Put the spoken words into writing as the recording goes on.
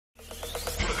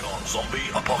Zombie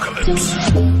Apocalypse.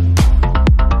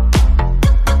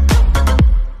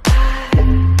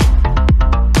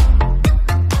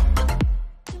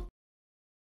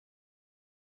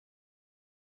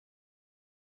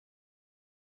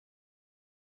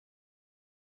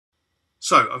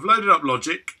 So I've loaded up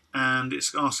Logic and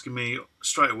it's asking me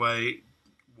straight away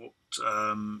what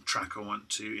track I want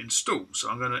to install. So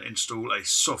I'm going to install a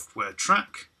software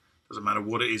track. Doesn't matter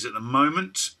what it is at the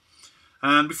moment.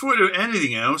 And before I do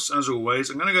anything else, as always,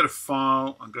 I'm going to go to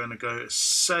File, I'm going to go to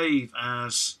Save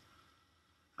As,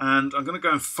 and I'm going to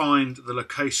go and find the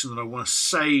location that I want to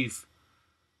save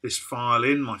this file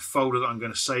in, my folder that I'm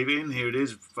going to save it in. Here it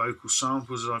is, Vocal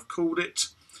Samples as I've called it.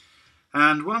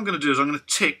 And what I'm going to do is I'm going to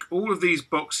tick all of these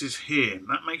boxes here.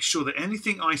 That makes sure that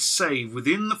anything I save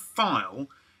within the file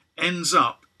ends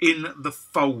up in the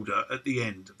folder at the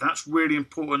end. That's really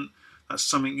important. That's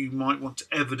something you might want to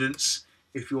evidence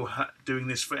if you're doing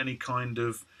this for any kind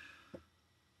of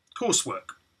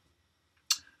coursework.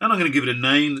 And I'm going to give it a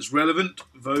name that's relevant,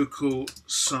 Vocal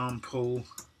Sample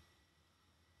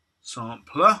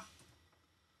Sampler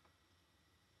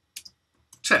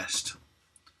Test.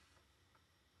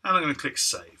 And I'm going to click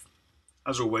Save.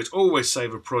 As always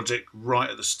save a project right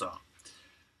at the start.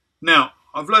 Now,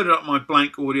 I've loaded up my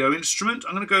blank audio instrument.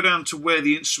 I'm going to go down to where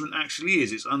the instrument actually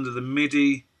is. It's under the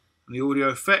MIDI and the audio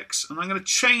effects, and I'm going to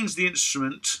change the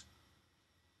instrument,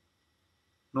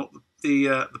 not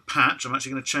the patch. I'm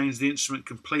actually going to change the instrument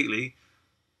completely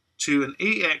to an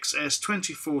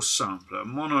EXS24 sampler.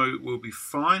 Mono will be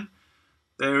fine.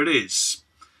 There it is.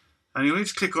 And you'll need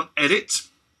to click on Edit,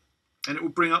 and it will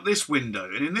bring up this window.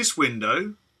 And in this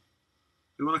window,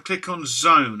 we want to click on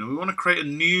Zone, and we want to create a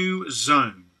new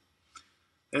zone.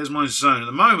 There's my zone. At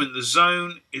the moment, the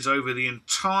zone is over the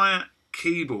entire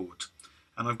keyboard.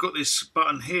 And I've got this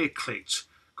button here clicked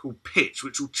called Pitch,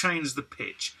 which will change the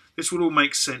pitch. This will all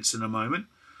make sense in a moment.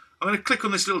 I'm going to click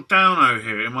on this little down arrow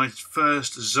here in my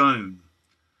first zone.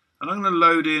 And I'm going to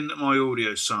load in my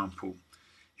audio sample.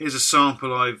 Here's a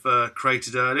sample I've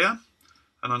created earlier.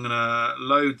 And I'm going to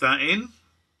load that in.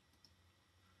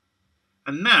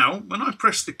 And now, when I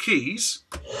press the keys...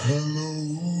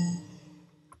 Hello.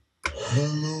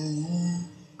 Hello.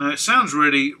 Now it sounds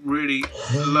really, really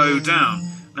low down.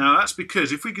 Now that's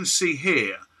because if we can see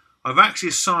here, I've actually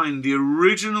assigned the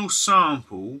original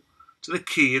sample to the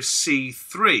key of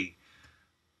C3.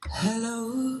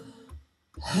 Hello,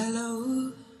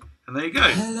 hello. And there you go.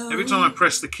 Hello, every time I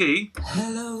press the key,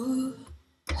 hello,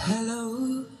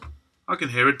 hello, I can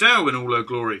hear Adele in all her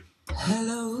glory.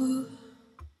 Hello,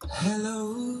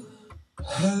 hello,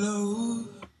 hello,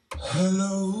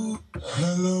 hello,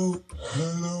 hello,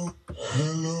 hello,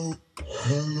 hello,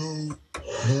 hello,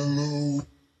 hello.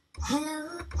 Hello,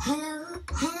 hello,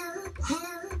 hello,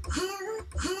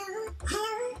 hello,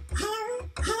 hello,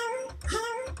 hello,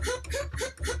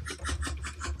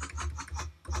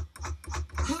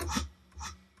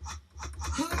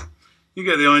 hello. You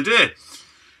get the idea.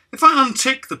 If I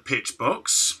untick the pitch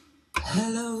box,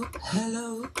 hello,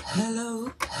 hello,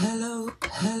 hello, hello,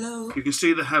 hello, you can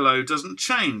see the hello doesn't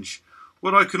change.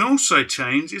 What I can also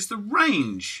change is the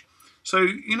range. So,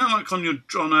 you know, like on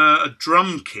a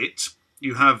drum kit,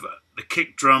 you have the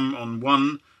kick drum on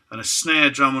one and a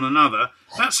snare drum on another.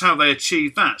 That's how they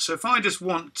achieve that. So if I just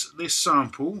want this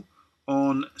sample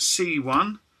on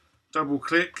C1, double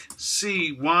click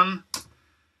C1,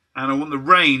 and I want the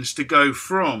range to go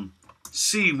from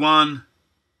C1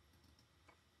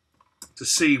 to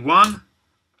C1.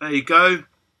 There you go.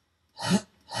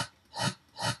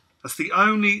 That's the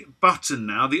only button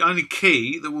now, the only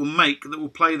key that will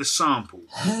play the sample.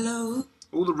 Hello.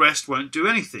 All the rest won't do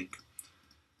anything.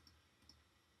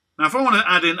 Now if I want to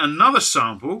add in another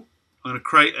sample, I'm going to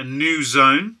create a new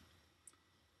zone.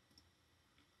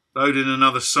 Load in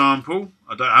another sample.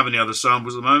 I don't have any other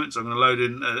samples at the moment, so I'm going to load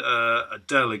in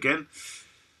Adele again.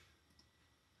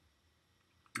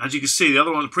 As you can see,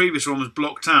 the previous one was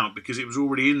blocked out because it was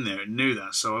already in there. It knew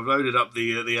that, so I've loaded up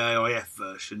the AIF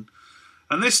version.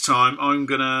 And this time, I'm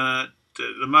going to,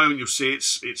 at the moment you'll see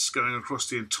it's going across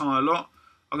the entire lot.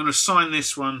 I'm going to assign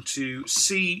this one to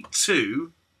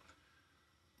C2.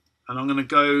 And I'm going to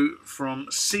go from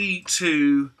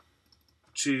C2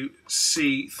 to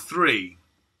C3.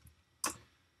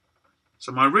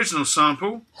 So my original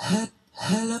sample,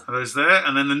 hello's there,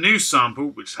 and then the new sample,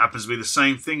 which happens to be the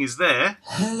same thing, is there.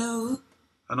 Hello.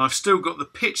 And I've still got the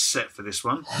pitch set for this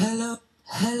one. Hello,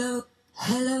 hello,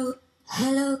 hello,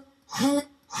 hello, hello.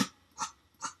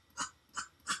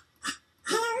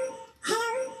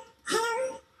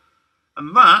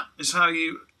 And that is how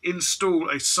you install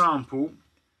a sample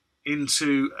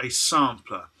into a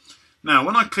sampler. Now,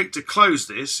 when I click to close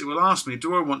this, it will ask me,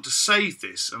 do I want to save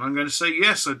this? And I'm going to say,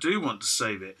 yes, I do want to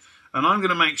save it. And I'm going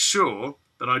to make sure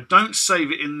that I don't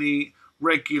save it in the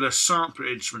regular sampler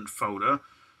instrument folder,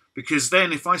 because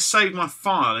then if I save my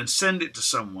file and send it to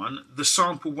someone, the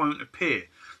sample won't appear.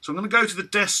 So I'm going to go to the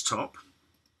desktop,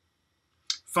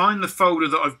 find the folder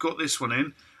that I've got this one in,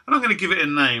 and I'm going to give it a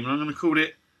name, and I'm going to call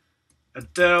it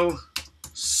Adele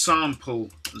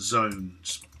Sample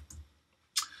Zones.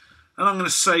 And I'm going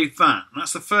to save that. And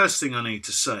that's the first thing I need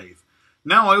to save.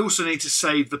 Now I also need to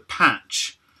save the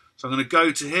patch. So I'm going to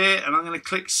go to here and I'm going to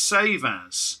click Save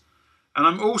As. And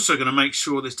I'm also going to make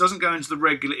sure this doesn't go into the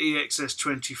regular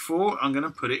EXS24. I'm going to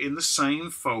put it in the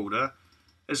same folder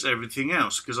as everything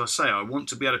else, because I say I want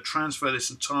to be able to transfer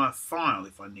this entire file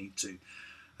if I need to.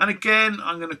 And again,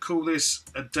 I'm going to call this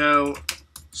Adele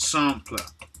Sampler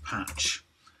Patch.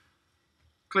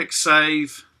 Click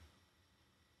Save.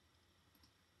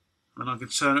 And I can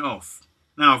turn it off.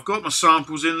 Now I've got my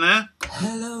samples in there.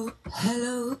 Hello,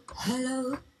 hello,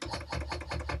 hello.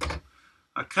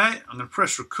 Okay, I'm going to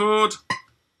press record.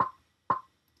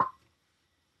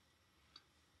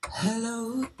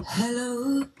 Hello,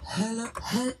 hello, hello,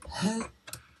 hello.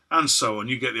 And so on.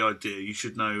 You get the idea. You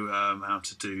should know how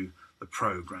to do the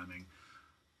programming.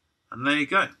 And there you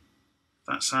go.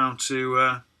 That's how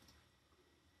to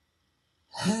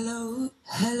hello,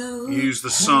 hello, use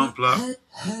the sampler.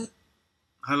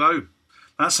 Hello.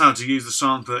 That's how to use the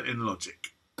sampler in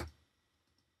Logic.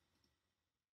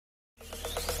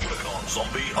 Click on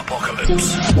Zombie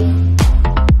Apocalypse.